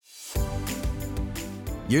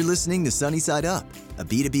You're listening to Sunny Side Up, a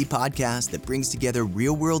B2B podcast that brings together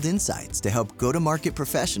real-world insights to help go-to-market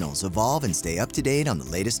professionals evolve and stay up to date on the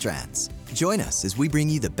latest trends. Join us as we bring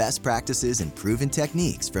you the best practices and proven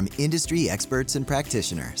techniques from industry experts and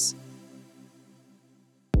practitioners.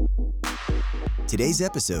 Today's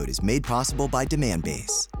episode is made possible by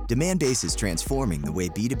Demandbase. Demandbase is transforming the way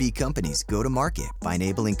B2B companies go to market by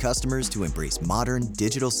enabling customers to embrace modern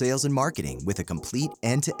digital sales and marketing with a complete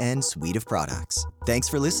end-to-end suite of products. Thanks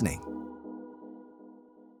for listening.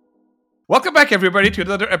 Welcome back, everybody, to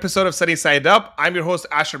another episode of Sunny Side Up. I'm your host,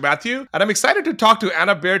 Asher Matthew, and I'm excited to talk to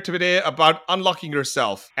Anna Baird today about unlocking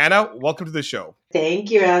yourself. Anna, welcome to the show.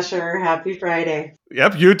 Thank you, Asher. Happy Friday.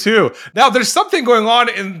 Yep, you too. Now, there's something going on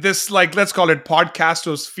in this, let's call it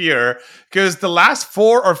podcastosphere, because the last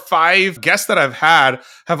 4 or 5 guests that I've had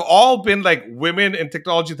have all been women in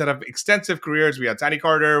technology that have extensive careers. We had Tani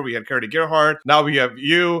Carter, we had Carity Gerhardt, now we have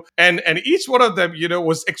you. And each one of them,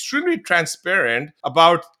 was extremely transparent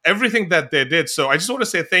about everything that they did. So I just want to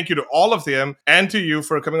say thank you to all of them and to you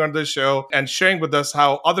for coming on this show and sharing with us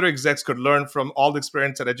how other execs could learn from all the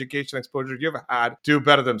experience and education exposure you've had to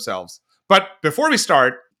better themselves. But before we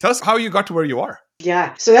start, tell us how you got to where you are.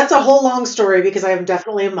 Yeah, so that's a whole long story because I am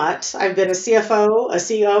definitely a mutt. I've been a CFO, a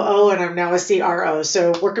COO, and I'm now a CRO.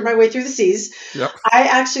 So working my way through the C's. Yep. I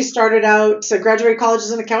actually started out, so graduated college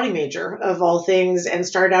as an accounting major of all things and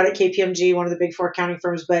started out at KPMG, one of the big 4 accounting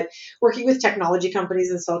firms, but working with technology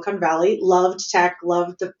companies in Silicon Valley. Loved tech,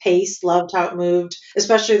 loved the pace, loved how it moved,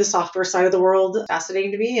 especially the software side of the world.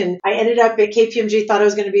 Fascinating to me. And I ended up at KPMG, thought I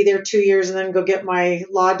was going to be there 2 years and then go get my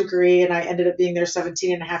law degree. And I ended up being there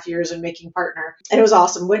 17 and a half years and making partner. And it was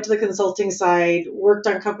awesome. Went to the consulting side, worked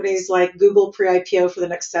on companies like Google pre-IPO for the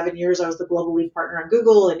next 7 years. I was the global lead partner on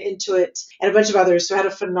Google and Intuit and a bunch of others. So I had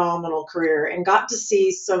a phenomenal career and got to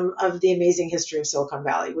see some of the amazing history of Silicon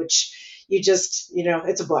Valley, which you just,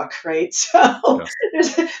 it's a book, right? So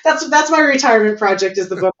yes. That's my retirement project is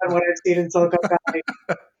the book on what I've seen in Silicon Valley.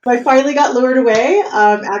 I finally got lured away,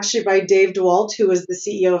 actually by Dave DeWalt, who was the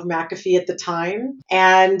CEO of McAfee at the time.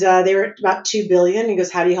 And they were at about $2 billion. He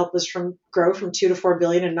goes, how do you help us grow from 2 to 4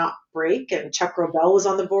 billion and not break? And Chuck Robel was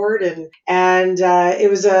on the board. And it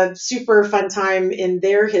was a super fun time in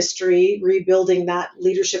their history, rebuilding that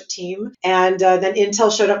leadership team. And then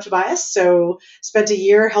Intel showed up to buy us. So spent a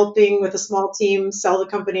year helping with a small team sell the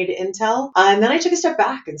company to Intel. And then I took a step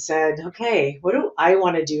back and said, okay, what do I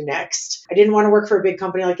want to do next? I didn't want to work for a big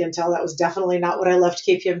company like Intel. That was definitely not what I left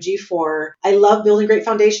KPMG for. I love building great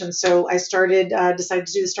foundations. So I decided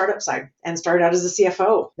to do the startup side and started out as a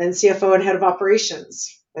CFO, then CFO and head of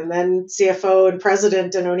operations. And then CFO and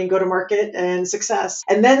president and owning go-to-market and success.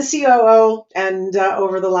 And then COO and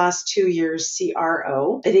over the last 2 years,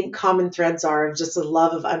 CRO. I think common threads are just a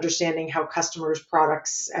love of understanding how customers,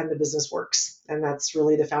 products, and the business works. And that's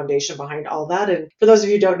really the foundation behind all that. And for those of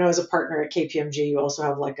you who don't know, as a partner at KPMG, you also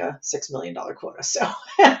have a $6 million quota. So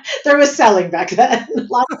there was selling back then.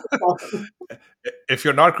 Lots of selling. If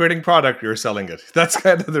you're not creating product, you're selling it. That's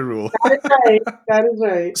kind of the rule. That is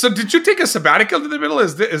right. So did you take a sabbatical in the middle?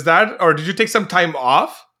 Is that, or did you take some time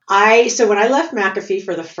off? So when I left McAfee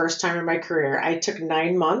for the first time in my career, I took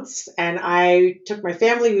 9 months and I took my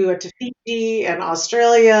family. We went to Fiji and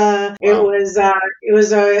Australia. Wow.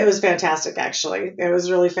 It was fantastic, actually. It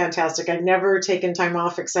was really fantastic. I'd never taken time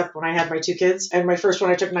off except when I had my 2 kids. And my first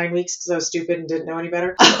one, I took 9 weeks because I was stupid and didn't know any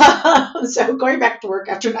better. So going back to work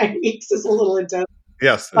after 9 weeks is a little intense.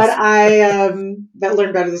 Yes. But I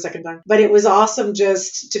learned better the second time. But it was awesome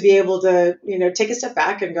just to be able to, take a step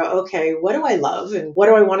back and go, okay, what do I love and what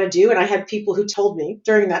do I want to do? And I had people who told me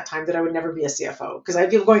during that time that I would never be a CFO because I had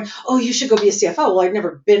people going, oh, you should go be a CFO. Well, I'd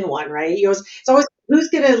never been one, right? It's always, who's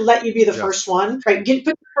going to let you be the first one, right? Put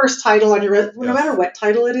the first title on your, no matter what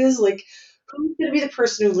title it is, who's going to be the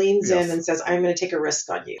person who leans in and says, I'm going to take a risk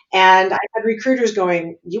on you? And I had recruiters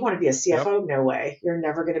going, you want to be a CFO? Yep. No way. You're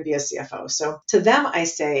never going to be a CFO. So to them, I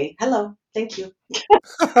say, hello, thank you.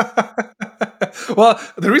 Well,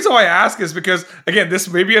 the reason why I ask is because, again, this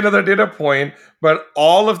may be another data point, but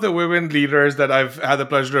all of the women leaders that I've had the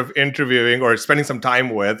pleasure of interviewing or spending some time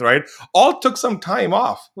with, right, all took some time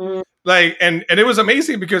off. Mm. And it was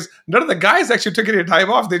amazing because none of the guys actually took any time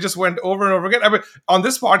off. They just went over and over again. I mean, on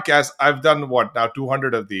this podcast, I've done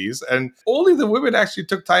 200 of these, and only the women actually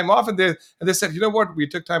took time off. And they said, you know what, we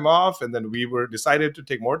took time off, and then we decided to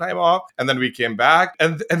take more time off, and then we came back,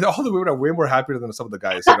 and all the women are way more happier than some of the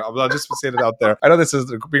guys. I'll just say it out there. I know this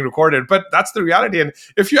is being recorded, but that's the reality. And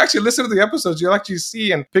if you actually listen to the episodes, you'll actually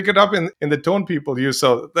see and pick it up in the tone people use.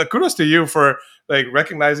 So kudos to you for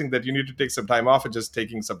recognizing that you need to take some time off and just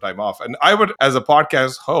taking some time off. off. And I would, as a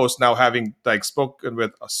podcast host, now having like spoken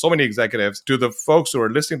with so many executives, to the folks who are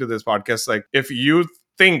listening to this podcast, like if you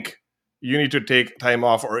think you need to take time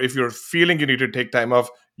off, or if you're feeling you need to take time off,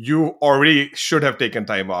 you already should have taken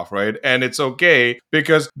time off, right? And it's okay,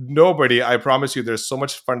 because nobody, I promise you, there's so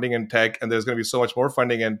much funding in tech, and there's going to be so much more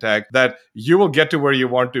funding in tech, that you will get to where you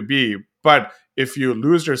want to be. But if you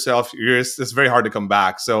lose yourself, it's very hard to come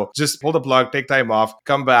back. So just pull the plug, take time off,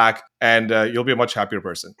 come back, and you'll be a much happier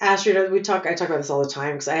person. Astrid, I talk about this all the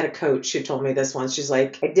time, because I had a coach who told me this once. She's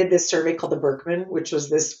like, I did this survey called the Berkman, which was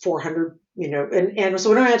this 400, and so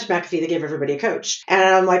when I went to McAfee, they gave everybody a coach. And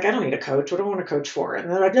I'm like, I don't need a coach. What do I want a coach for? And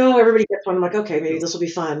they're like, no, everybody gets one. I'm like, okay, maybe this will be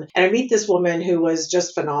fun. And I meet this woman who was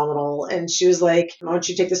just phenomenal. And she was like, why don't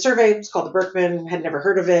you take the survey? It's called the Berkman. Had never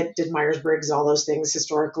heard of it. Did Myers-Briggs, all those things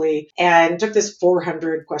historically. And took this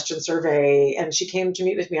 400 question survey. And she came to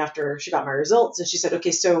meet with me after she got my results. And she said,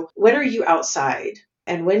 okay, so when are you outside?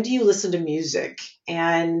 And when do you listen to music?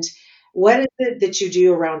 And what is it that you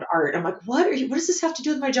do around art? I'm like, what does this have to do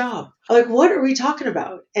with my job? I'm like, what are we talking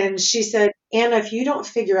about? And she said, Anna, if you don't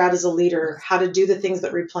figure out as a leader how to do the things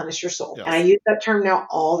that replenish your soul, yes. And I use that term now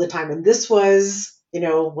all the time. And this was,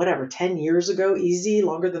 10 years ago, easy,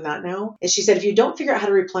 longer than that now. And she said, if you don't figure out how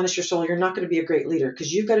to replenish your soul, you're not going to be a great leader,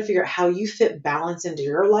 because you've got to figure out how you fit balance into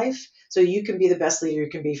your life, so you can be the best leader you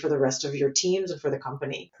can be for the rest of your teams and for the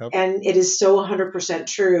company. Yep. And it is so 100%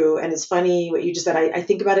 true. And it's funny what you just said. I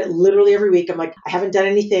think about it literally every week. I'm like, I haven't done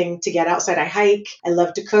anything to get outside. I hike. I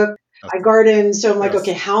love to cook. I garden. So I'm like,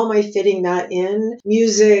 okay, how am I fitting that in?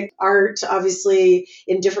 Music, art, obviously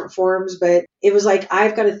in different forms. But it was like,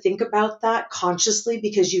 I've got to think about that consciously,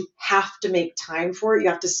 because you have to make time for it. You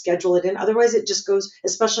have to schedule it in. Otherwise it just goes,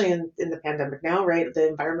 especially in the pandemic now, right? The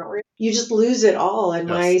environment we're in, you just lose it all. And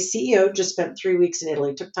my CEO just spent 3 weeks in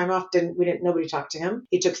Italy, took time off. Nobody talked to him.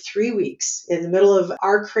 He took 3 weeks in the middle of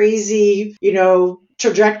our crazy,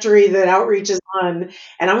 trajectory that outreach is on.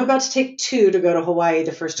 And I'm about to take 2 to go to Hawaii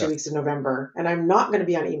the first 2 weeks of November. And I'm not going to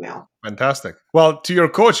be on email. Fantastic. Well, to your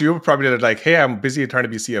coach, you probably did like, hey, I'm busy trying to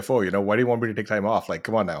be CFO. Why do you want me to take time off? Like,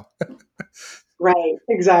 come on now. Right.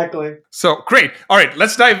 Exactly. So great. All right,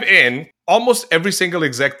 let's dive in. Almost every single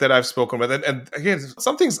exec that I've spoken with, and again,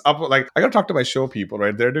 something's up. Like, I got to talk to my show people,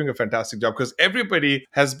 right? They're doing a fantastic job, because everybody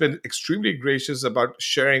has been extremely gracious about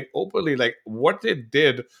sharing openly, like what they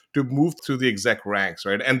did to move through the exec ranks,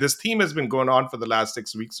 right? And this theme has been going on for the last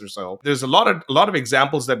 6 weeks or so. There's a lot of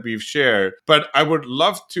examples that we've shared, but I would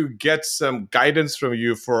love to get some guidance from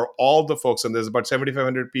you for all the folks, and there's about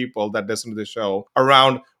 7,500 people that listen to the show,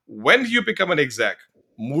 around when do you become an exec,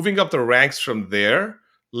 moving up the ranks from there.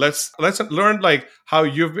 Let's learn like how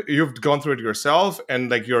you've gone through it yourself, and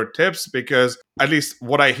like your tips, because at least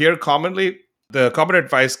what I hear commonly, the common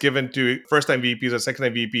advice given to first-time VPs or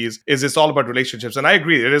second-time VPs is it's all about relationships. And I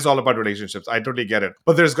agree, it is all about relationships. I totally get it.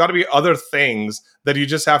 But there's got to be other things that you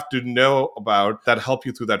just have to know about that help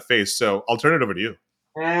you through that phase. So I'll turn it over to you.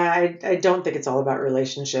 I don't think it's all about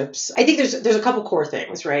relationships. I think there's a couple core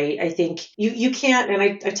things, right? I think you can't, and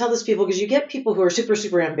I tell this to people, because you get people who are super,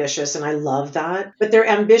 super ambitious, and I love that, but they're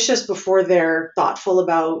ambitious before they're thoughtful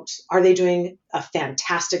about, are they doing a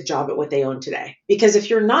fantastic job at what they own today? Because if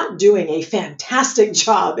you're not doing a fantastic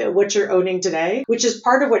job at what you're owning today, which is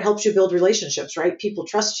part of what helps you build relationships, right? People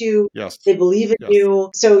trust you. Yes. They believe in you.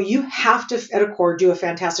 So you have to, at a core, do a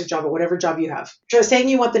fantastic job at whatever job you have. Saying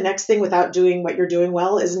you want the next thing without doing what you're doing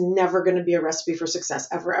well is never going to be a recipe for success,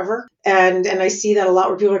 ever. And I see that a lot,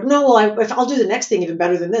 where people are like, no, well, if I'll do the next thing even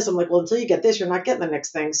better than this. I'm like, well, until you get this, you're not getting the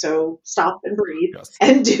next thing. So stop and breathe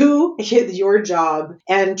and do your job,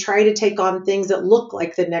 and try to take on things that look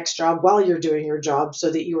like the next job while you're doing your job,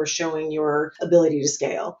 so that you are showing your ability to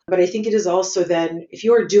scale. But I think it is also then, if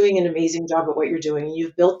you are doing an amazing job at what you're doing, and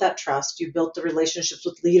you've built that trust, you've built the relationships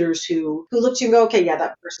with leaders who look to you and go, okay, yeah,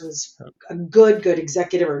 that person's a good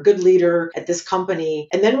executive or a good leader at this company.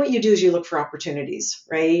 And then what you do is you look for opportunities,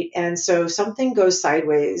 right? And so something goes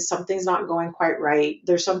sideways, something's not going quite right,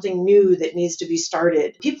 there's something new that needs to be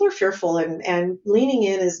started. People are fearful, and leaning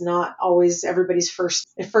in is not always everybody's first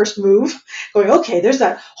move. Going, okay, there's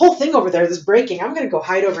that whole thing over there that's breaking. I'm going to go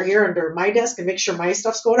hide over here under my desk and make sure my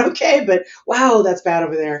stuff's going okay. But wow, that's bad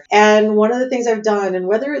over there. And one of the things I've done, and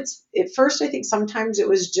whether it's at first, I think sometimes it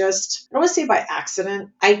was just, I don't want to say by accident.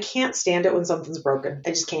 I can't stand it when something's broken. I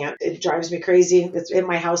just can't. It drives me crazy. It's in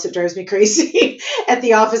my house, it drives me crazy. At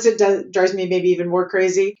the office, drives me maybe even more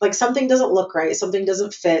crazy. Like something doesn't look right, something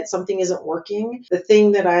doesn't fit, something isn't working. The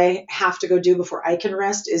thing that I have to go do before I can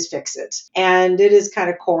rest is fix it. And it is kind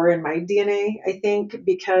of core in my DNA, I think,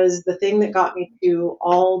 because the thing that got me to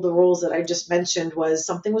all the roles that I just mentioned was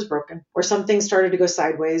something was broken or something started to go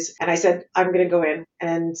sideways. And I said, I'm going to go in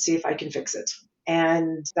and see if I can fix it.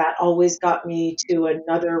 And that always got me to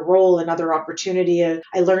another role, another opportunity.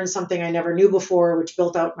 I learned something I never knew before, which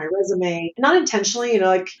built out my resume. Not intentionally,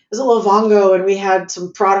 like it was a Livongo and we had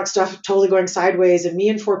some product stuff totally going sideways. And me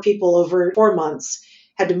and 4 people over 4 months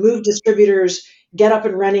had to move distributors, get up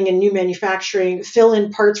and running in new manufacturing, fill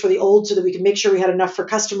in parts for the old so that we could make sure we had enough for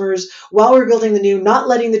customers while we were building the new, not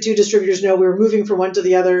letting the 2 distributors know we were moving from one to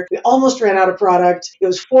the other. We almost ran out of product. It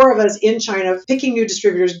was 4 of us in China, picking new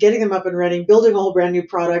distributors, getting them up and running, building a whole brand new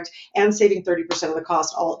product, and saving 30% of the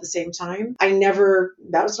cost all at the same time.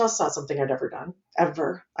 That was not something I'd ever done,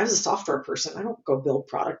 ever. I was a software person. I don't go build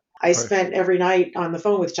product. I spent every night on the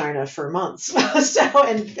phone with China for months.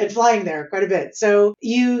 and flying there quite a bit. So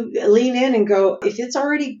you lean in and go, if it's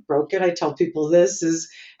already broken, I tell people this is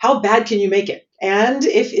how bad can you make it? And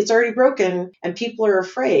if it's already broken and people are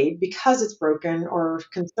afraid because it's broken or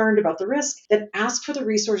concerned about the risk, then ask for the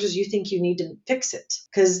resources you think you need to fix it.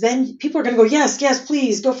 Because then people are going to go, yes,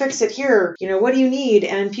 please go fix it here. What do you need?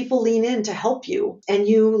 And people lean in to help you and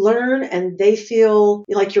you learn and they feel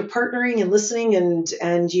like you're partnering and listening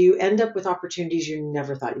and you end up with opportunities you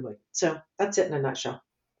never thought you would. So that's it in a nutshell.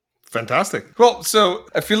 Fantastic. Well, so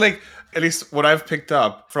I feel like at least what I've picked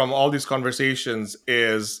up from all these conversations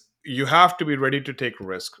is you have to be ready to take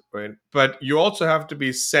risk, right? But you also have to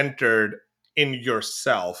be centered in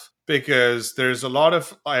yourself because there's a lot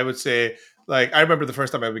of, I would say, like I remember the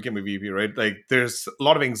first time I became a VP, right? Like there's a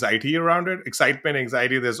lot of anxiety around it, excitement,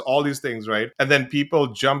 anxiety, there's all these things, right? And then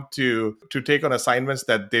people jump to take on assignments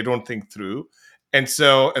that they don't think through. And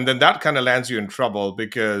then that kind of lands you in trouble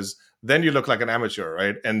because then you look like an amateur,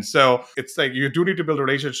 right? And so it's like you do need to build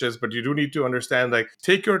relationships, but you do need to understand, like,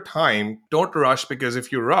 take your time, don't rush, because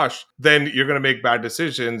if you rush, then you're going to make bad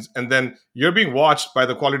decisions. And then you're being watched by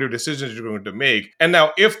the quality of decisions you're going to make. And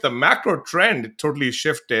now if the macro trend totally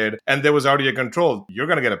shifted and there was already a control, you're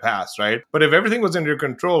going to get a pass, right? But if everything was in your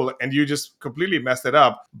control and you just completely messed it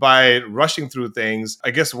up by rushing through things, I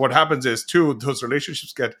guess what happens is too, those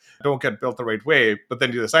relationships don't get built the right way, but then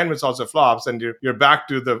the assignments also flops and you're back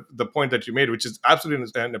to the point that you made, which is absolutely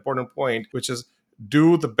an important point, which is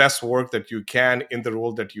do the best work that you can in the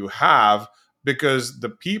role that you have, because the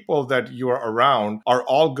people that you are around are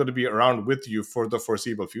all going to be around with you for the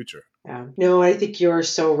foreseeable future. Yeah. No, I think you're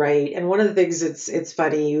so right. And one of the things it's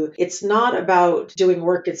funny, it's not about doing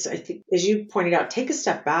work. It's, I think, as you pointed out, take a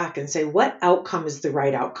step back and say, what outcome is the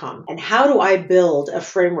right outcome? And how do I build a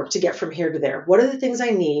framework to get from here to there? What are the things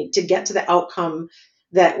I need to get to the outcome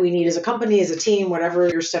that we need as a company, as a team, whatever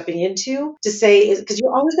you're stepping into, to say, because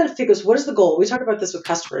you're always going to figure out what is the goal. We talk about this with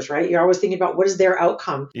customers, right? You're always thinking about what is their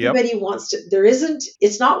outcome. Yep. Everybody wants to,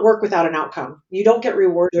 it's not work without an outcome. You don't get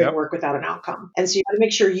rewarded doing work without an outcome. And so you got to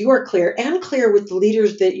make sure you are clear with the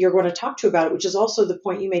leaders that you're going to talk to about it, which is also the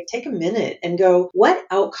point you make. Take a minute and go, what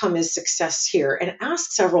outcome is success here? And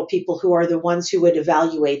ask several people who are the ones who would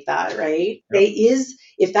evaluate that, right? Yep.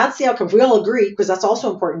 If that's the outcome, if we all agree, because that's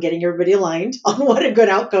also important, getting everybody aligned on what a good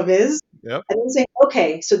outcome is. Yep. And then say,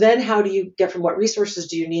 okay, so then how do you get from what resources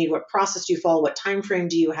do you need? What process do you follow? What time frame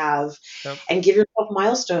do you have? Yep. And give yourself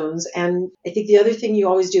milestones. And I think the other thing you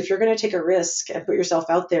always do, if you're going to take a risk and put yourself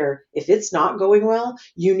out there, if it's not going well,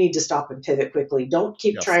 you need to stop and pivot quickly. Don't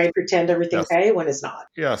keep trying to pretend everything's okay when it's not.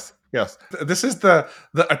 Yes. This is the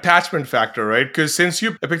attachment factor, right? Because since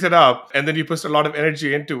you picked it up and then you put a lot of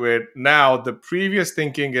energy into it, now the previous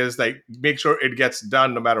thinking is like, make sure it gets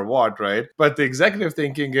done no matter what, right? But the executive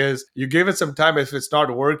thinking is you give it some time. If it's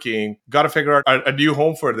not working, got to figure out a new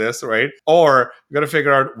home for this, right? Or you got to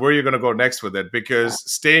figure out where you're going to go next with it, because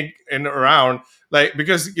staying in around,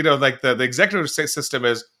 because the executive system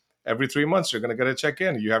is, every 3 months, you're going to get a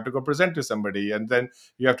check-in. You have to go present to somebody, and then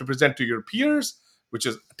you have to present to your peers, which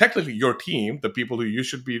is technically your team, the people who you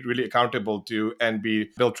should be really accountable to and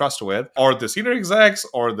build trust with, or the senior execs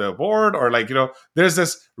or the board, or there's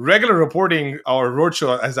this regular reporting or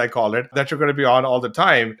roadshow, as I call it, that you're going to be on all the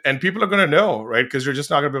time. And people are going to know, right? Because you're just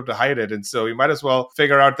not going to be able to hide it. And so you might as well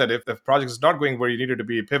figure out that if the project is not going where you need it to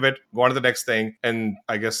be, pivot, go on to the next thing. And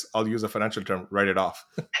I guess I'll use a financial term, write it off.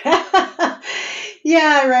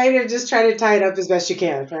 Yeah, right. And just try to tie it up as best you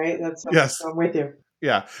can, right? Yes. I'm with you.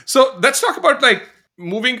 Yeah. So let's talk about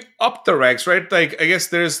moving up the ranks, right? I guess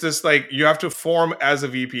there's this, you have to form as a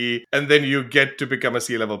VP and then you get to become a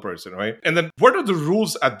C-level person, right? And then what are the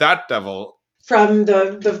rules at that level? from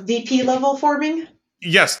the VP level forming?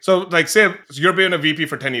 Yes. So like say you're being a VP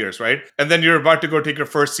for 10 years, right? And then you're about to go take your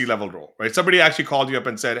first C-level role, right? Somebody actually called you up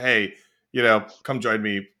and said, hey, come join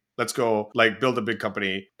me. Let's go like build a big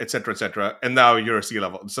company, et cetera, et cetera. And now you're a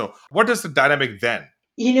C-level. So what is the dynamic then?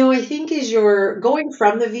 I think as you're going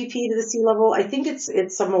from the VP to the C level, I think it's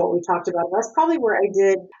some of what we talked about. That's probably where I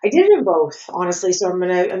did it in both, honestly. So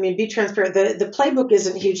be transparent. The playbook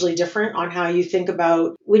isn't hugely different on how you think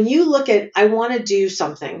about when you look at, I want to do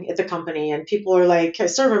something at the company, and people are like, I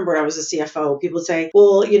still remember when I was a CFO, people would say,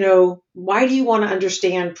 well, why do you want to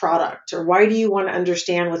understand product, or why do you want to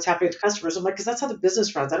understand what's happening with customers? I'm like, because that's how the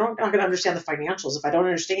business runs. I'm not going to understand the financials if I don't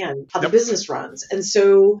understand how the business runs. And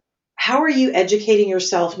so how are you educating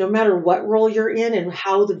yourself no matter what role you're in and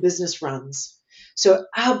how the business runs? So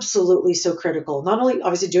absolutely so critical. Not only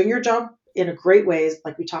obviously doing your job in a great way,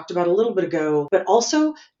 like we talked about a little bit ago, but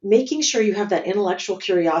also making sure you have that intellectual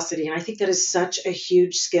curiosity. And I think that is such a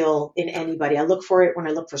huge skill in anybody. I look for it when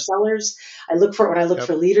I look for sellers. I look for it when I look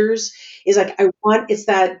for leaders. It's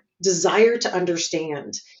that desire to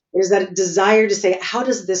understand. There's that desire to say, how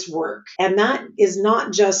does this work? And that is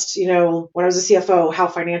not just, when I was a CFO, how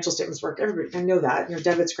financial statements work. Everybody, I know that,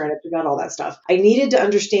 debits, credits, we got all that stuff. I needed to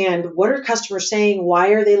understand, what are customers saying? Why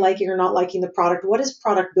are they liking or not liking the product? What is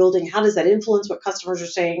product building? How does that influence what customers are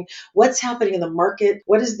saying? What's happening in the market?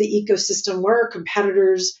 What is the ecosystem? Where are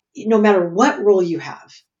competitors? No matter what role you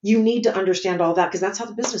have, you need to understand all that, because that's how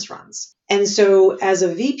the business runs. And so as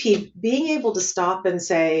a VP, being able to stop and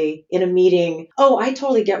say in a meeting, oh, I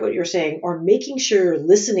totally get what you're saying, or making sure you're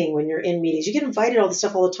listening when you're in meetings. You get invited all the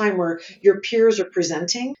stuff all the time where your peers are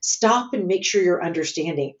presenting. Stop and make sure you're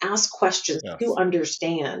understanding. Ask questions to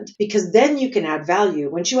understand, because then you can add value.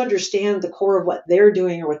 Once you understand the core of what they're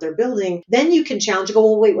doing or what they're building, then you can challenge and go,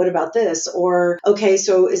 well, wait, what about this? Or, okay,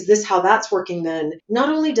 so is this how that's working then? Not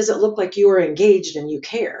only does it look like you are engaged and you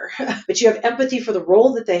care, but you have empathy for the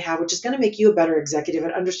role that they have, which is going to make you a better executive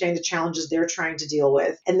and understanding the challenges they're trying to deal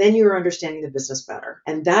with. And then you're understanding the business better.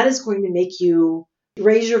 And that is going to make you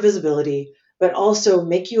raise your visibility, but also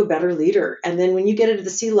make you a better leader. And then when you get into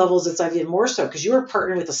the C levels, it's even more so, because you are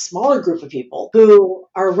partnering with a smaller group of people who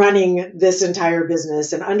are running this entire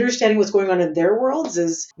business, and understanding what's going on in their worlds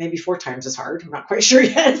is maybe 4 times as hard. I'm not quite sure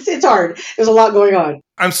yet. It's hard. There's a lot going on.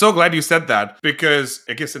 I'm so glad you said that, because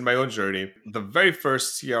I guess in my own journey, the very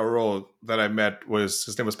first CRO that I met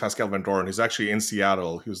his name was Pascal Van Doren. He's actually in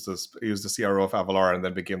Seattle. He was the CRO of Avalar and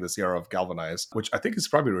then became the CRO of Galvanize, which I think is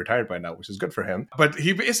probably retired by now, which is good for him. But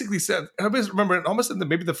he basically said, I always remember almost in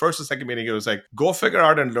maybe the first or second meeting, it was like, go figure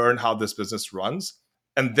out and learn how this business runs,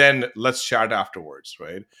 and then let's chat afterwards,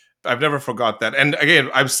 right? I've never forgot that. And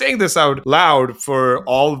again, I'm saying this out loud for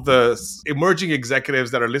all the emerging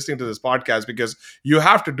executives that are listening to this podcast, because you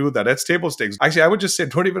have to do that. It's table stakes. Actually, I would just say,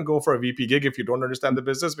 don't even go for a VP gig if you don't understand the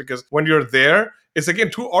business, because when you're there, it's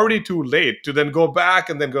again already too late to then go back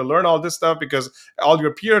and then go learn all this stuff, because all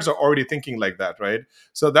your peers are already thinking like that, right?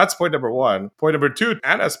 So that's point number 1. Point number 2,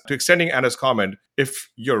 extending Anna's comment,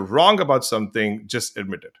 if you're wrong about something, just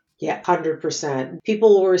admit it. Yeah, 100%.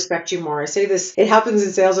 People will respect you more. I say this, it happens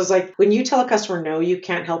in sales. It's like when you tell a customer no, you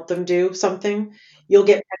can't help them do something, you'll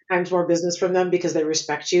get 10 times more business from them, because they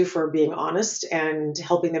respect you for being honest and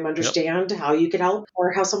helping them understand how you can help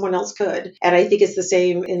or how someone else could. And I think it's the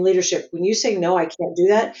same in leadership. When you say, no, I can't do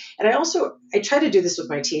that. And I try to do this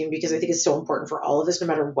with my team, because I think it's so important for all of us, no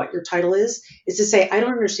matter what your title is to say, I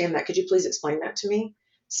don't understand that. Could you please explain that to me?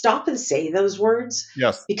 Stop and say those words.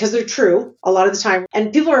 Yes. Because they're true a lot of the time.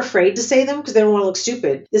 And people are afraid to say them because they don't want to look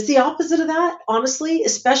stupid. It's the opposite of that, honestly,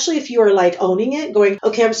 especially if you are like owning it, going,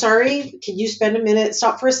 okay, I'm sorry. Can you spend a minute,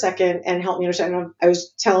 stop for a second and help me understand? I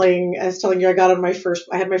was telling you, I had my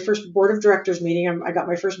first board of directors meeting. I got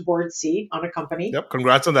my first board seat on a company. Yep.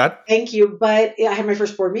 Congrats on that. Thank you. But I had my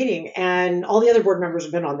first board meeting, and all the other board members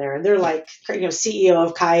have been on there, and they're like, CEO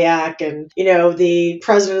of Kayak, and, the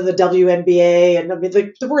president of the WNBA. And I mean,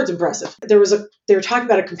 the board's impressive. They were talking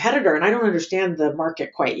about a competitor, and I don't understand the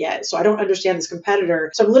market quite yet. So I don't understand this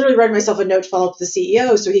competitor. So I'm literally writing myself a note to follow up with the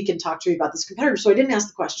CEO so he can talk to me about this competitor. So I didn't ask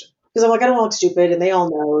the question, because I'm like, I don't want to look stupid, and they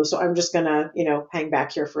all know. So I'm just going to, hang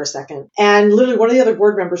back here for a second. And literally one of the other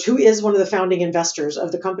board members, who is one of the founding investors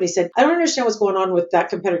of the company, said, I don't understand what's going on with that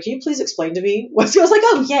competitor. Can you please explain to me? I was like,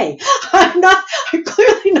 oh, yay. I'm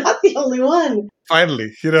clearly not the only one.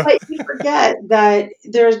 Finally, But you forget that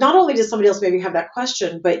there's not only does somebody else maybe have that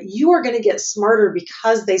question, but you are going to get smarter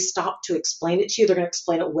because they stop to explain it to you. They're going to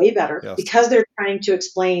explain it way better Yes. because they're trying to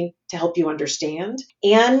explain to help you understand.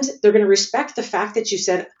 And they're going to respect the fact that you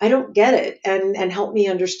said, I don't get it, and help me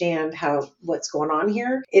understand what's going on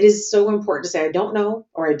here. It is so important to say, I don't know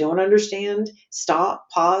or I don't understand. Stop,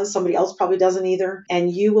 pause. Somebody else probably doesn't either.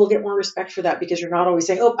 And you will get more respect for that because you're not always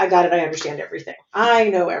saying, oh, I got it. I understand everything. I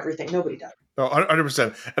know everything. Nobody does. No,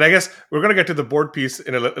 100%. And I guess we're going to get to the board piece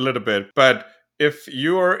in a little bit. But if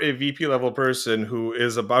you're a VP level person who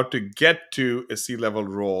is about to get to a C-level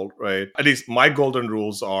role, right? At least my golden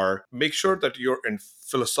rules are make sure that you're in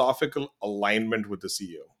philosophical alignment with the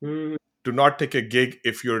CEO. Mm. Do not take a gig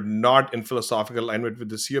if you're not in philosophical alignment with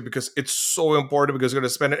the CEO, because it's so important, because you're going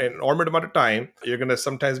to spend an enormous amount of time. You're going to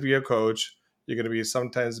sometimes be a coach. You're going to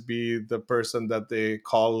sometimes be the person that they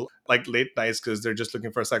call like late nights because they're just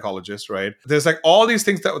looking for a psychologist, right? There's like all these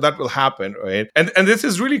things that will happen, right? And this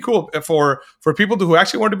is really cool for people who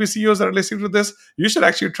actually want to be CEOs that are listening to this. You should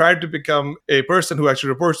actually try to become a person who actually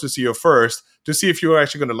reports to CEO first to see if you're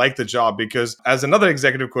actually going to like the job. Because as another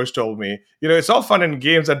executive coach told me, it's all fun and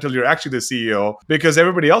games until you're actually the CEO, because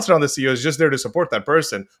everybody else around the CEO is just there to support that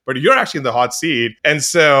person, but you're actually in the hot seat. And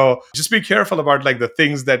so just be careful about like the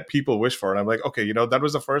things that people wish for. And I'm like, okay, that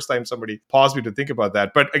was the first time somebody paused me to think about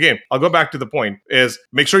that. But again, I'll go back to the point is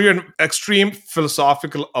make sure you're in extreme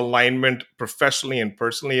philosophical alignment professionally and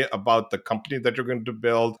personally about the company that you're going to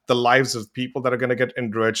build, the lives of people that are going to get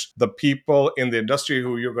enriched, the people in the industry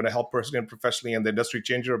who you're going to help personally and professionally, and the industry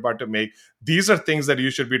change you're about to make. These are things that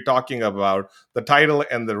you should be talking about. The title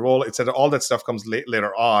and the role, etc. All that stuff comes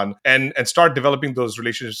later on, and start developing those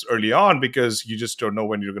relationships early on, because you just don't know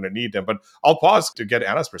when you're going to need them. But I'll pause to get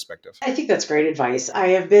Anna's perspective. I think that's great advice. I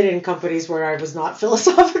have been in companies where I was not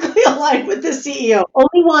philosophically aligned with the CEO.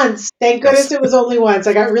 Only once. Thank goodness it was only once.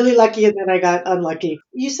 I got really lucky and then I got unlucky.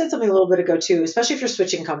 You said something a little bit ago too, especially if you're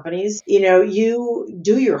switching companies. You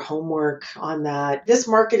do your homework on that. This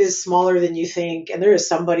market is smaller than you think, and there is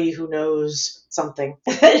somebody who knows something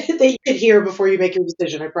that you should hear before you make your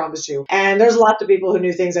decision, I promise you. And there's lots of people who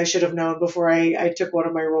knew things I should have known before I took one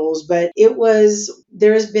of my roles. But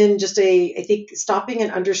there has been just I think, stopping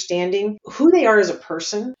and understanding who they are as a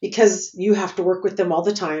person, because you have to work with them all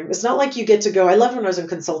the time. It's not like you get to go. I loved when I was in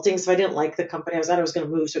consulting, so I didn't like the company I was at. I was going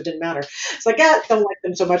to move, so it didn't matter. It's like, don't like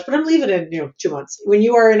them so much, but I'm leaving in 2 months. When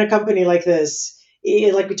you are in a company like this,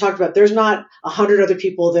 like we talked about, there's not 100 other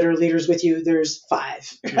people that are leaders with you. There's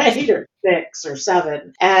 5, right? Or 6 or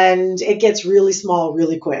 7. And it gets really small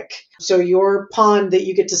really quick. So your pond that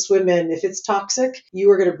you get to swim in, if it's toxic,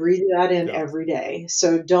 you are going to breathe that in every day.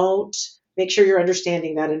 So make sure you're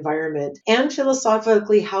understanding that environment and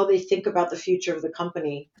philosophically how they think about the future of the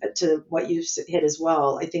company, to what you hit as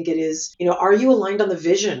well. I think it is, are you aligned on the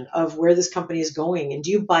vision of where this company is going? And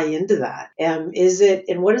do you buy into that? And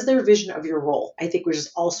what is their vision of your role? I think, which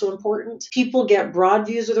is also important. People get broad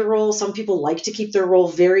views of the role. Some people like to keep their role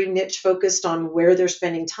very niche focused on where they're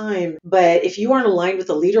spending time. But if you aren't aligned with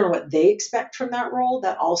the leader on what they expect from that role,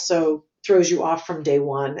 that also throws you off from day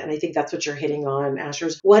one. And I think that's what you're hitting on,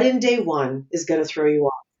 Asher. What in day one is going to throw you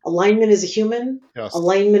off? Alignment as a human,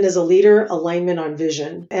 alignment as a leader, alignment on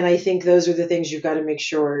vision. And I think those are the things you've got to make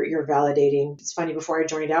sure you're validating. It's funny, before I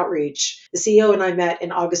joined Outreach, the CEO and I met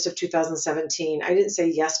in August of 2017. I didn't say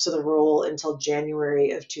yes to the role until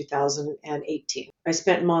January of 2018. I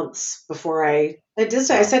spent months before I did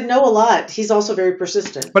say, I said no a lot. He's also very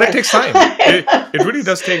persistent. But it takes time. It really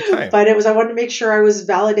does take time. But I wanted to make sure I was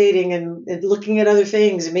validating and looking at other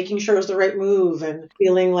things and making sure it was the right move and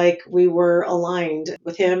feeling like we were aligned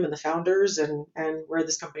with him and the founders and where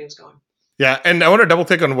this company was going. Yeah, and I want to double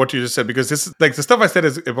click on what you just said, because this is like the stuff I said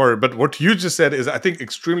is important, but what you just said is, I think,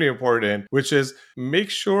 extremely important, which is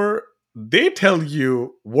make sure they tell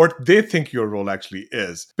you what they think your role actually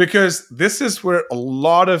is. Because this is where a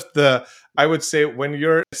lot of I would say, when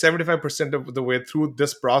you're 75% of the way through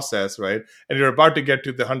this process, right, and you're about to get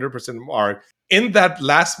to the 100% mark, in that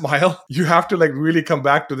last mile, you have to really come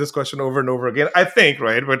back to this question over and over again, I think,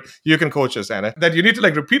 right? But you can coach us, Anna, that you need to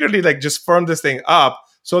repeatedly just firm this thing up,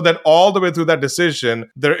 so that all the way through that decision,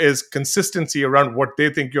 there is consistency around what they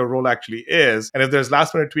think your role actually is. And if there's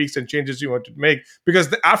last minute tweaks and changes you want to make,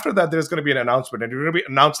 because after that, there's going to be an announcement, and you're going to be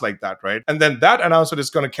announced like that, right? And then that announcement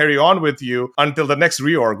is going to carry on with you until the next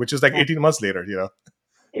reorg, which is 18 months later,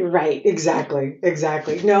 Right. Exactly.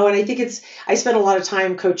 No, and I think I spent a lot of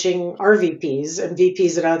time coaching our VPs and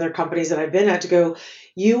VPs at other companies that I've been at to go,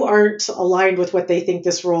 you aren't aligned with what they think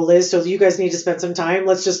this role is. So you guys need to spend some time.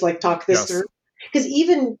 Let's just talk this through. Because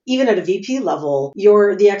even at a VP level,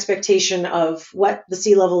 the expectation of what the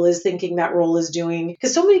C level is thinking that role is doing.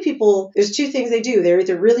 Because so many people, there's two things they do. They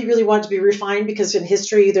either really, really want to be refined because in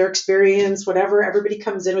history, their experience, whatever, everybody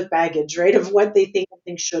comes in with baggage, right, of what they think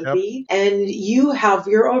things should be. And you have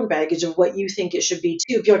your own baggage of what you think it should be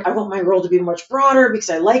too. If you're like, I want my role to be much broader because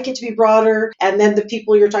I like it to be broader. And then the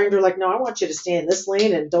people you're talking to are like, no, I want you to stay in this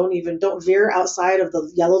lane and don't veer outside of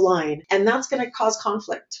the yellow line. And that's going to cause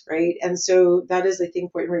conflict, right? And so that is, I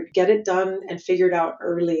think, what you're get it done and figured out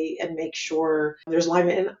early and make sure there's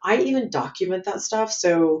alignment. And I even document that stuff.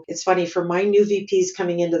 So it's funny for my new VPs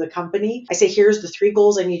coming into the company, I say, here's the 3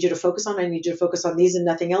 goals I need you to focus on. I need you to focus on these and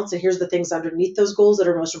nothing else. And here's the things underneath those goals that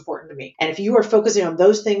are most important to me. And if you are focusing on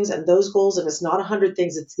those things and those goals, and it's not 100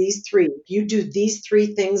 things, it's these 3. If you do these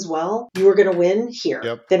 3 things well, you are going to win here.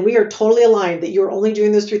 Yep. Then we are totally aligned that you're only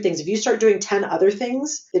doing those 3 things. If you start doing 10 other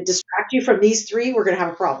things that distract you from these 3, we're going to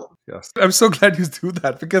have a problem. Yes. I'm so glad you do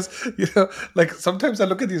that because, like sometimes I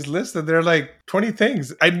look at these lists and they're like 20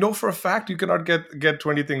 things. I know for a fact you cannot get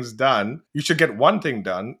 20 things done. You should get 1 thing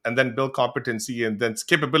done and then build competency and then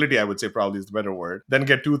capability, I would say probably is the better word. Then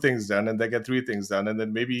get 2 things done and then get 3 things done and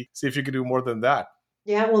then maybe see if you can do more than that.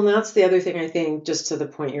 Yeah, well, that's the other thing I think, just to the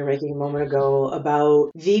point you're making a moment ago about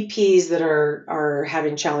VPs that are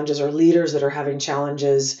having challenges or leaders that are having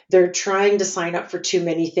challenges. They're trying to sign up for too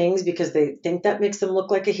many things because they think that makes them look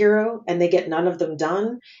like a hero and they get none of them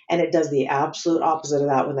done. And it does the absolute opposite of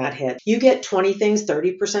that when that hits. You get 20 things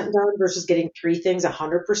 30% done versus getting 3 things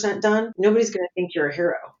 100% done. Nobody's going to think you're a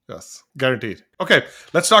hero. Yes, guaranteed. Okay,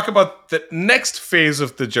 let's talk about the next phase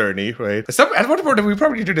of the journey, right? At one point, we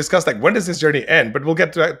probably need to discuss, like, when does this journey end? But we'll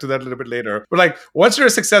get to that a little bit later. But like, once you're a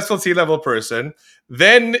successful C-level person,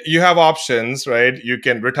 then you have options, right? You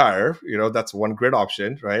can retire, that's one great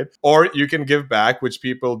option, right? Or you can give back, which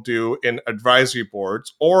people do in advisory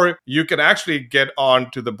boards, or you can actually get on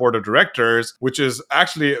to the board of directors, which is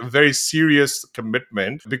actually a very serious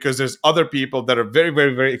commitment because there's other people that are very,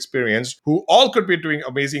 very, very experienced who all could be doing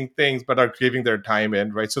amazing things, but are giving their time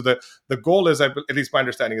in, right? So the goal is, at least my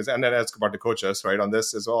understanding is, and then ask about the coaches, right, on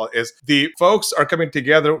this as well, is the folks are coming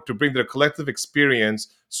together to bring their collective experience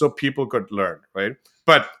so people could learn, right?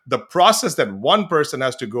 But the process that one person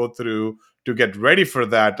has to go through to get ready for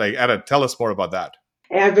that, like, Anna, tell us more about that.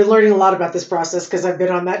 I've been learning a lot about this process because I've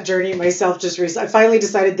been on that journey myself just recently. I finally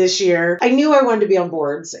decided this year, I knew I wanted to be on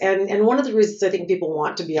boards. And one of the reasons I think people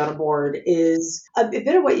want to be on a board is a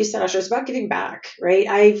bit of what you said, Asha. It's about giving back, right?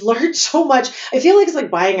 I've learned so much. I feel like it's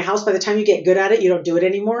like buying a house. By the time you get good at it, you don't do it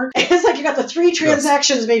anymore. It's like you got the 3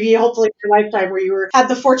 transactions, maybe hopefully in your lifetime, where you had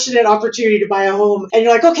the fortunate opportunity to buy a home. And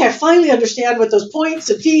you're like, okay, I finally understand what those points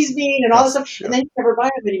and fees mean and all this stuff. And then you never buy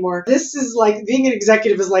them anymore. This is like, being an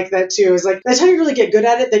executive is like that too. It's like, by the time you really get good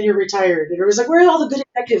at it, then you're retired. And it was like, where are all the good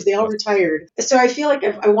executives? They all retired. So I feel like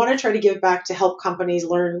I want to try to give back to help companies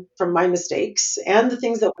learn from my mistakes and the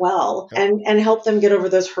things that and help them get over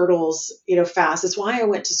those hurdles, fast. It's why I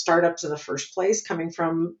went to startups in the first place, coming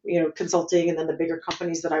from, consulting and then the bigger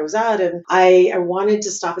companies that I was at. And I wanted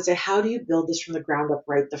to stop and say, how do you build this from the ground up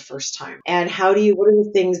right the first time? And what are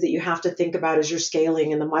the things that you have to think about as you're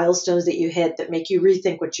scaling and the milestones that you hit that make you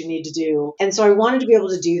rethink what you need to do? And so I wanted to be able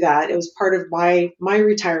to do that. It was part of my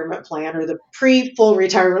retirement plan, or the pre-full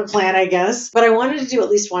retirement plan, I guess. But I wanted to do at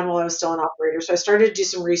least one while I was still an operator. So I started to do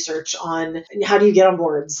some research on how do you get on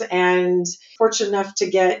boards, and fortunate enough to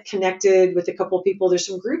get connected with a couple of people. There's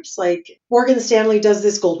some groups like Morgan Stanley does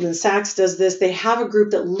this, Goldman Sachs does this. They have a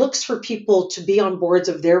group that looks for people to be on boards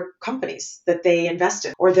of their companies that they invest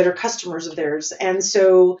in or that are customers of theirs. And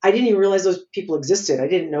so I didn't even realize those people existed. I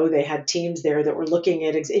didn't know they had teams there that were looking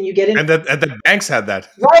at, and you get in. And the banks had that.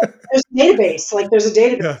 Right. There's a database. There's a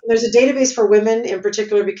database. Yeah. There's a database for women in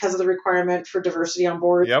particular because of the requirement for diversity on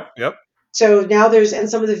board. Yep. So now and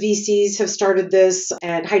some of the VCs have started this,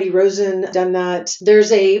 and Heidi Rosen done that. There's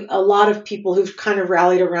a lot of people who've kind of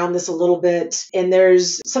rallied around this a little bit, and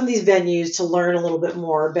there's some of these venues to learn a little bit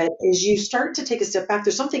more. But as you start to take a step back,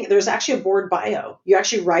 there's actually a board bio. You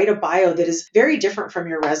actually write a bio that is very different from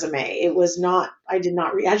your resume. It was not, I did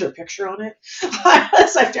not read, had your picture on it.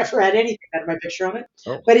 I've never had anything that had my picture on it.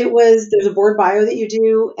 Oh. But there's a board bio that you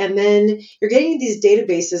do, and then you're getting these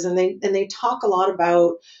databases, and they talk a lot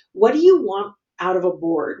about, what do you want out of a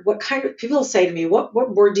board? What kind of people say to me, what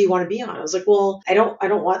board do you want to be on? I was like, well, I don't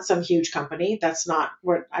want some huge company. That's not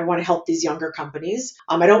what I want to help these younger companies.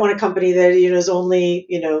 I don't want a company that, is only,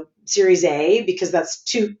 Series A, because that's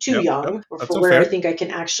too young for where I think I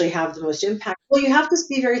can actually have the most impact. Well, you have to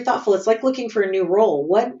be very thoughtful. It's like looking for a new role.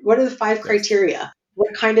 What are the 5 criteria?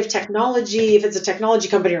 what kind of technology, if it's a technology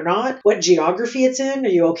company or not, what geography it's in. Are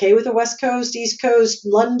you okay with the West Coast, East Coast,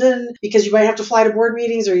 London? Because you might have to fly to board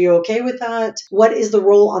meetings. Are you okay with that? What is the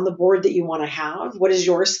role on the board that you want to have? What does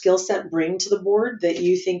your skill set bring to the board that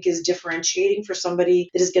you think is differentiating for somebody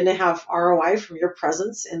that is going to have ROI from your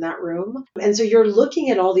presence in that room? And so you're looking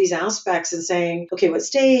at all these aspects and saying, okay, what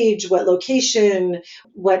stage, what location,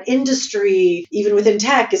 what industry, even within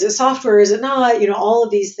tech, is it software, is it not? All of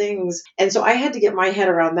these things. And so I had to get my head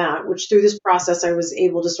around that, which through this process, I was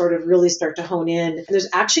able to sort of really start to hone in. And there's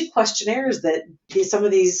actually questionnaires that some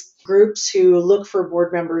of these groups who look for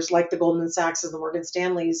board members like the Goldman Sachs and the Morgan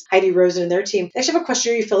Stanleys, Heidi Rosen and their team, they actually have a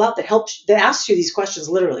questionnaire you fill out that asks you these questions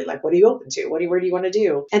literally, like, what are you open to? Where do you want to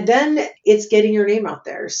do? And then it's getting your name out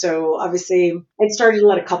there. So obviously I started to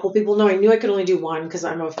let a couple people know. I knew I could only do one because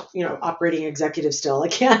I'm a operating executive still. I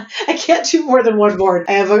can't do more than one board.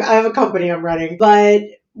 I have a company I'm running, but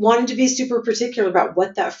wanted to be super particular about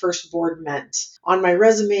what that first board meant on my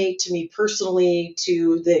resume, to me personally,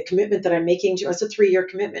 to the commitment that I'm making to. It's a 3-year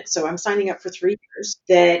commitment. So I'm signing up for 3 years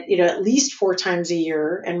that, at least 4 times a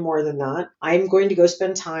year and more than that, I'm going to go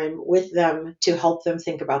spend time with them to help them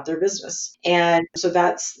think about their business. And so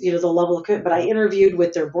that's, the level of commitment. But I interviewed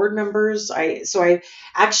with their board members. I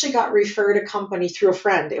actually got referred a company through a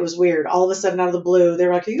friend. It was weird. All of a sudden, out of the blue, they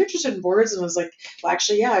were like, are you interested in boards? And I was like, well,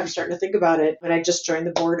 actually, yeah, I'm starting to think about it. And I just joined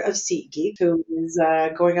the board of SeatGeek, who is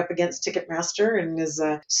going up against Ticketmaster and is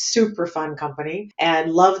a super fun company,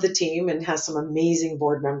 and love the team and has some amazing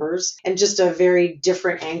board members and just a very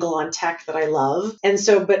different angle on tech that I love. And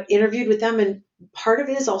so, but interviewed with them, and part of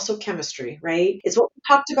it is also chemistry, right? It's what we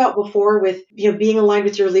talked about before with, being aligned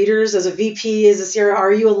with your leaders as a VP, as a CRO.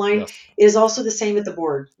 Are you aligned? Yes. It is also the same at the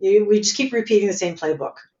board. We just keep repeating the same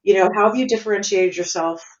playbook. How have you differentiated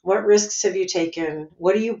yourself? What risks have you taken?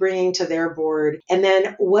 What are you bringing to their board? And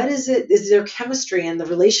then what is their chemistry and the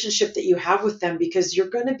relationship that you have with them? Because you're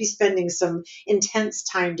going to be spending some intense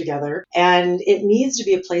time together, and it needs to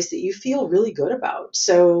be a place that you feel really good about.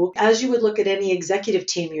 So as you would look at any executive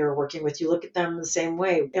team you're working with, you look at them the same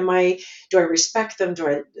way. Do I respect them? Do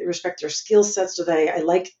I respect their skill sets? I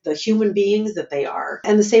like the human beings that they are?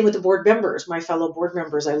 And the same with the board members, my fellow board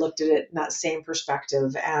members. I looked at it in that same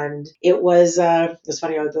perspective. And it was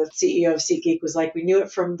funny. The CEO of SeatGeek was like, we knew it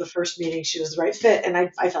from the first meeting. She was the right fit. And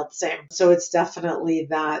I felt the same. So it's definitely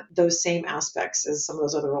those same aspects as some of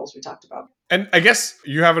those other roles we talked about. And I guess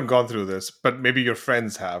you haven't gone through this, but maybe your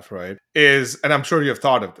friends have, right? And I'm sure you have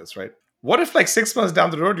thought of this, right? What if 6 months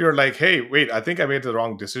down the road, you're like, hey, wait, I think I made the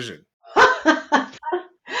wrong decision? That's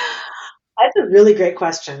a really great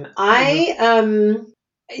question.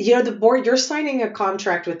 The board, you're signing a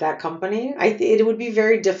contract with that company. It would be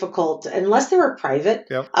very difficult unless they were private.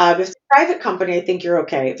 Yep. If it's a private company, I think you're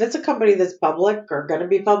okay. If it's a company that's public or going to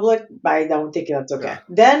be public, I don't think that's okay. Yeah.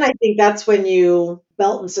 Then I think that's when you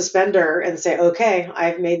belt and suspender and say, okay,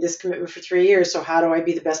 I've made this commitment for 3 years. So how do I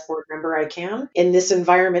be the best board member I can in this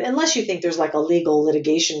environment? Unless you think there's a legal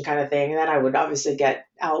litigation kind of thing, then I would obviously get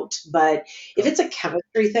out. But if it's a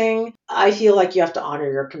chemistry thing, I feel like you have to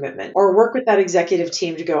honor your commitment or work with that executive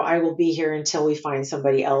team to go, I will be here until we find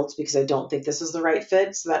somebody else because I don't think this is the right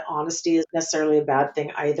fit. So that honesty is necessarily a bad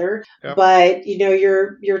thing either. Yep. But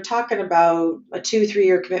you're talking about a 2-3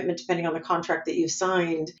 year commitment depending on the contract that you've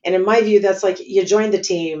signed. And in my view, that's you joined the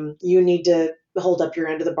team, you need to hold up your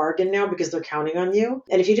end of the bargain now because they're counting on you.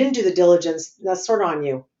 And if you didn't do the diligence, that's sort of on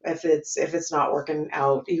you. If it's not working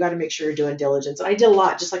out, you got to make sure you're doing diligence. And I did a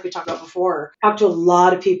lot, just like we talked about before. Talked to a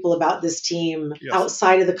lot of people about this team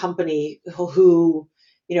outside of the company who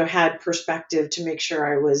had perspective to make sure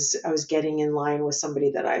I was getting in line with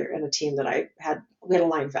somebody and a team that we had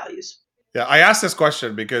aligned values. Yeah, I asked this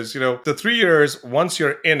question because the 3 years once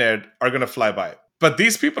you're in it are going to fly by. But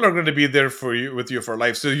these people are going to be there with you for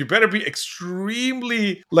life. So you better be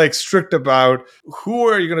extremely strict about who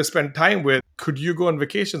are you going to spend time with. Could you go on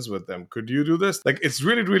vacations with them? Could you do this? It's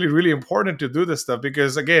really, really, really important to do this stuff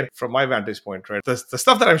because, again, from my vantage point, right, the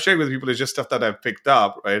stuff that I'm sharing with people is just stuff that I've picked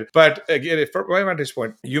up, right? But again, from my vantage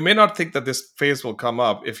point, you may not think that this phase will come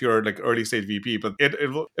up if you're early stage VP, but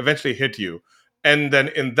it will eventually hit you. And then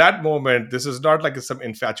in that moment, this is not some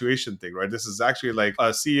infatuation thing, right? This is actually a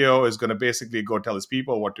CEO is going to basically go tell his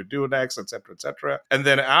people what to do next, et cetera, et cetera. And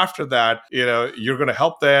then after that, you're going to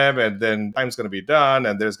help them, and then time's going to be done,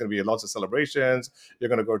 and there's going to be lots of celebrations. You're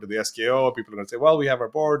going to go to the SKO. People are going to say, well, we have our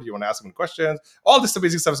board. You want to ask them questions? All this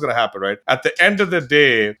amazing stuff is going to happen, right? At the end of the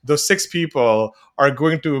day, those 6 people are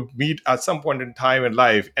going to meet at some point in time in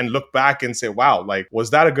life and look back and say, wow, was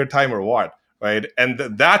that a good time or what? Right. And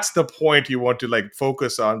that's the point you want to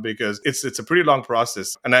focus on because it's a pretty long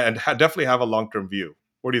process and definitely have a long-term view.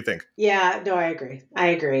 What do you think? Yeah, no, I agree. I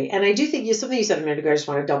agree. And I do think something you said a minute ago, I just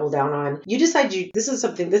want to double down on. You decide this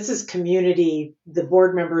is community. The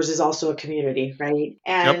board members is also a community, right?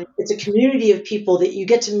 And Yep. it's a community of people that you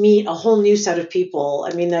get to meet a whole new set of people.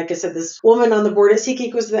 I mean, like I said, this woman on the board at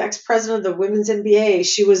SeatGeek was the ex-president of the women's NBA.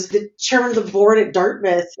 She was the chairman of the board at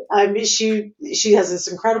Dartmouth. She has this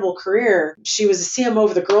incredible career. She was a CMO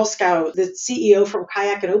of the Girl Scout. The CEO from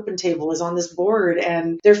Kayak and Open Table is on this board,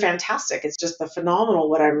 and they're fantastic. It's just phenomenal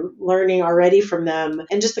what I'm learning already from them,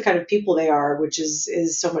 and just the kind of people they are, which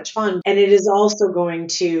is so much fun. And it is also going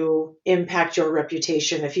to impact your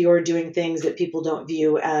reputation if you are doing things that people don't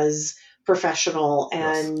view as professional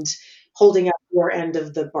and holding up your end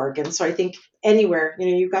of the bargain. So I think anywhere,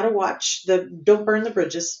 you've got to watch don't burn the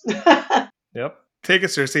bridges. Yep. Take it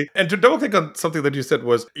seriously. And to double click on something that you said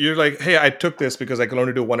was, you're like, hey, I took this because I can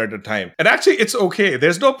only do one at a time. And actually, it's okay.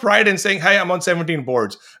 There's no pride in saying, hey, I'm on 17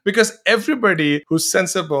 boards. Because everybody who's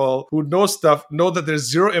sensible, who knows stuff, know that there's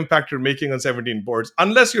zero impact you're making on 17 boards,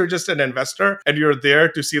 unless you're just an investor and you're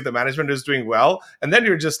there to see if the management is doing well. And then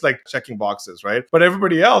you're just like checking boxes, right? But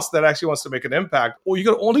everybody else that actually wants to make an impact, you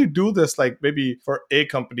can only do this like maybe for a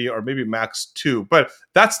company or maybe max two. But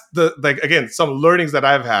that's again, some learnings that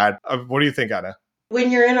I've had. What do you think, Anna? When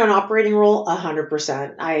you're in an operating role,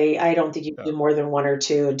 100%. I don't think you can do more than one or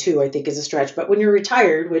two, and two I think is a stretch. But when you're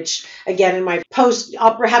retired, which again in my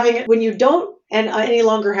when you don't and any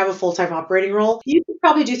longer have a full-time operating role, you can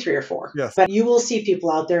probably do 3 or 4. Yes. But you will see people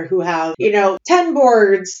out there who have 10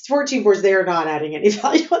 boards, 14 boards. They are not adding any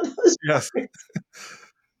value on those. Yes.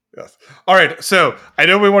 Yes. All right. So I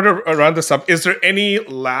know we want to round this up. Is there any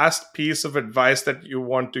last piece of advice that you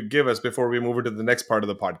want to give us before we move into the next part of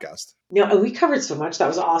the podcast? We covered so much. That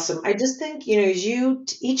was awesome. I just think, as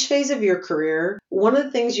each phase of your career, one of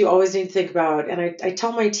the things you always need to think about, and I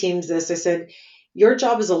tell my teams this, I said, your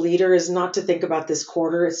job as a leader is not to think about this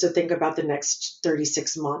quarter, it's to think about the next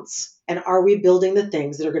 36 months. And are we building the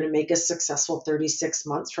things that are going to make us successful 36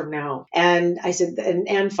 months from now? And I said,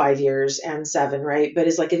 and 5 years and 7, right? But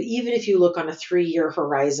it's like, even if you look on a 3-year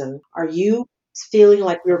horizon, are you feeling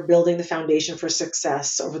like we're building the foundation for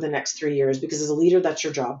success over the next 3 years? Because as a leader, that's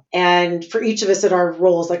your job. And for each of us at our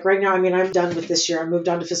roles, like right now, I'm done with this year. I moved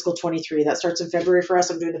on to fiscal 23. That starts in February for us.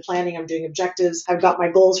 I'm doing the planning. I'm doing objectives. I've got my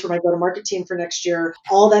goals for my go-to-market team for next year.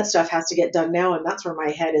 All that stuff has to get done now. And that's where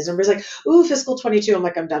my head is. Everybody's like, ooh, fiscal 22. I'm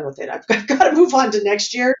like, I'm done with it. I've got to move on to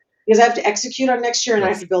next year, because I have to execute on next year and I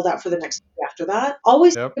have to build out for the next year after that.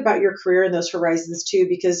 Always think about your career in those horizons too,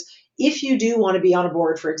 because if you do want to be on a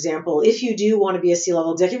board, for example, if you do want to be a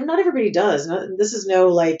C-level executive, not everybody does. This is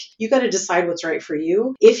you got to decide what's right for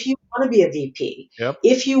you. If you want to be a VP,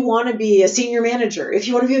 if you want to be a senior manager, if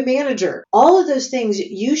you want to be a manager, all of those things,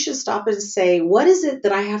 you should stop and say, what is it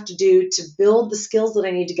that I have to do to build the skills that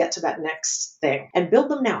I need to get to that next thing, and build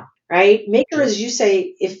them now. Right? Make sure, as you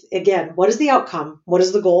say, what is the outcome? What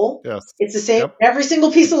is the goal? Yes. It's the same every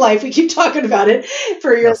single piece of life. We keep talking about it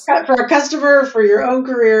for for a customer, for your own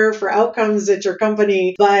career, for outcomes at your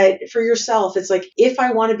company, but for yourself, it's like, if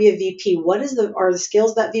I want to be a VP, what are the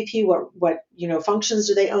skills of that VP? What functions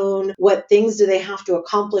do they own? What things do they have to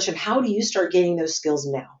accomplish? And how do you start gaining those skills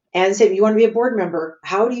now? And say, if you want to be a board member,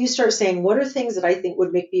 how do you start saying, what are things that I think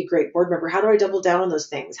would make me a great board member? How do I double down on those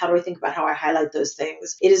things? How do I think about how I highlight those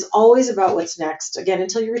things? It is always about what's next, again,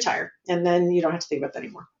 until you retire. And then you don't have to think about that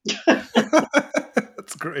anymore.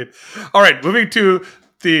 That's great. All right, moving to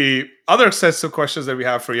the other sets of questions that we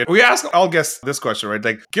have for you. We ask all guests this question, right?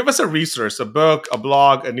 Like, give us a resource, a book, a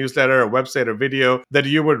blog, a newsletter, a website, or video that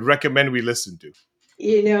you would recommend we listen to.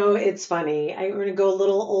 It's funny. I'm going to go a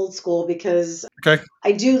little old school because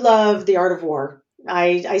I do love The Art of War.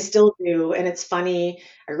 I still do. And it's funny.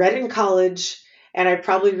 I read it in college, and I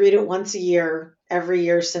probably read it once a year, every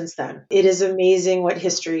year since then. It is amazing what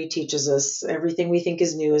history teaches us. Everything we think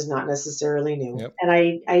is new is not necessarily new. Yep.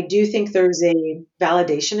 And I do think there's a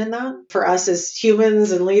validation in that for us as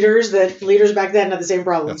humans and leaders, that leaders back then had the same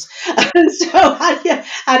problems. Yes. So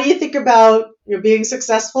how do you think about being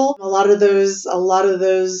successful? A lot of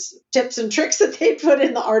those tips and tricks that they put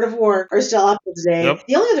in The Art of War are still up today. Yep.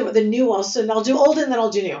 The only other, the new also, and I'll do old and then I'll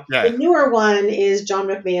do new. Yeah. The newer one is John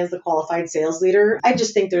McMahon's The Qualified Sales Leader. I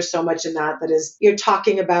just think there's so much in that is, you're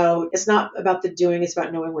talking about, it's not about the doing, it's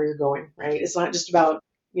about knowing where you're going, right? It's not just about,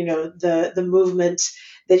 the movement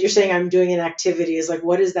that you're saying I'm doing an activity is like,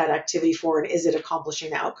 what is that activity for? And is it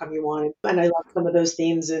accomplishing the outcome you want? And I love some of those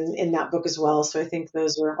themes in that book as well. So I think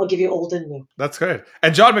those I'll give you old and new. That's great.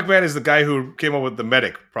 And John McMahon is the guy who came up with the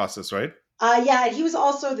MEDDIC process, right? Yeah. He was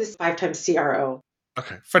also this 5-time CRO.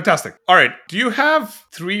 Okay, fantastic. All right. Do you have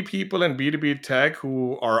 3 people in B2B tech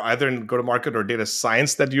who are either in go-to-market or data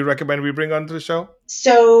science that you recommend we bring onto the show?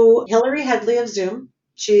 So Hillary Headley of Zoom,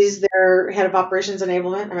 she's their head of operations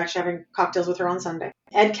enablement. I'm actually having cocktails with her on Sunday.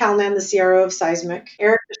 Ed Calnan, the CRO of Seismic.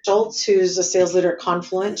 Erica Schultz, who's a sales leader at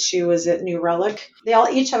Confluent. She was at New Relic. They all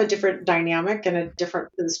each have a different dynamic and a different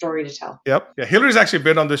story to tell. Yep. Yeah, Hillary's actually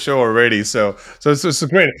been on the show already, so it's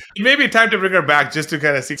great. It may be time to bring her back just to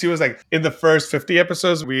kind of see. She was like in the first 50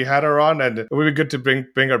 episodes we had her on, and it would be good to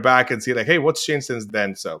bring her back and see like, hey, what's changed since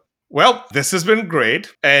then? So. Well, this has been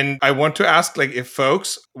great. And I want to ask, like, if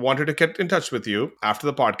folks wanted to get in touch with you after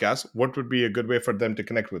the podcast, what would be a good way for them to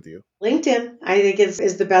connect with you? LinkedIn, I think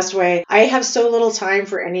is the best way. I have so little time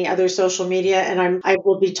for any other social media. And I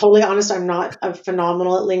will be totally honest, I'm not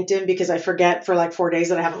phenomenal at LinkedIn because I forget for like 4 days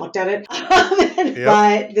that I haven't looked at it. Yep.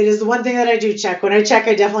 But it is the one thing that I do check. When I check,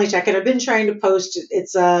 I definitely check it. I've been trying to post.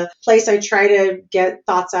 It's a place I try to get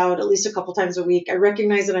thoughts out at least a couple times a week. I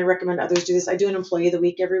recognize and I recommend others do this. I do an employee of the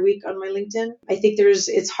week every week on my LinkedIn. I think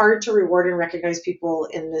it's hard to reward and recognize people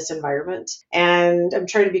in this environment. And I'm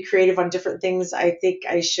trying to be creative on different things I think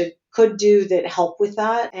I could do that help with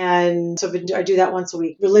that. And so I do that once a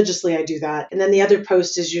week. Religiously, I do that. And then the other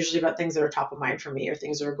post is usually about things that are top of mind for me or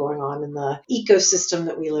things that are going on in the ecosystem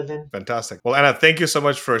that we live in. Fantastic. Well, Anna, thank you so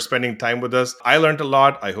much for spending time with us. I learned a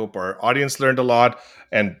lot. I hope our audience learned a lot.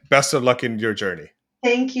 And best of luck in your journey.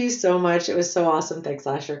 Thank you so much. It was so awesome. Thanks,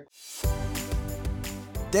 Lasher.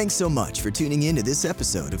 Thanks so much for tuning in to this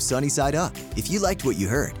episode of Sunny Side Up. If you liked what you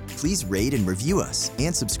heard, please rate and review us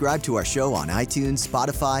and subscribe to our show on iTunes,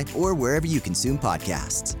 Spotify, or wherever you consume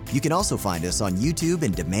podcasts. You can also find us on YouTube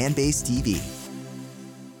and Demand-Based TV.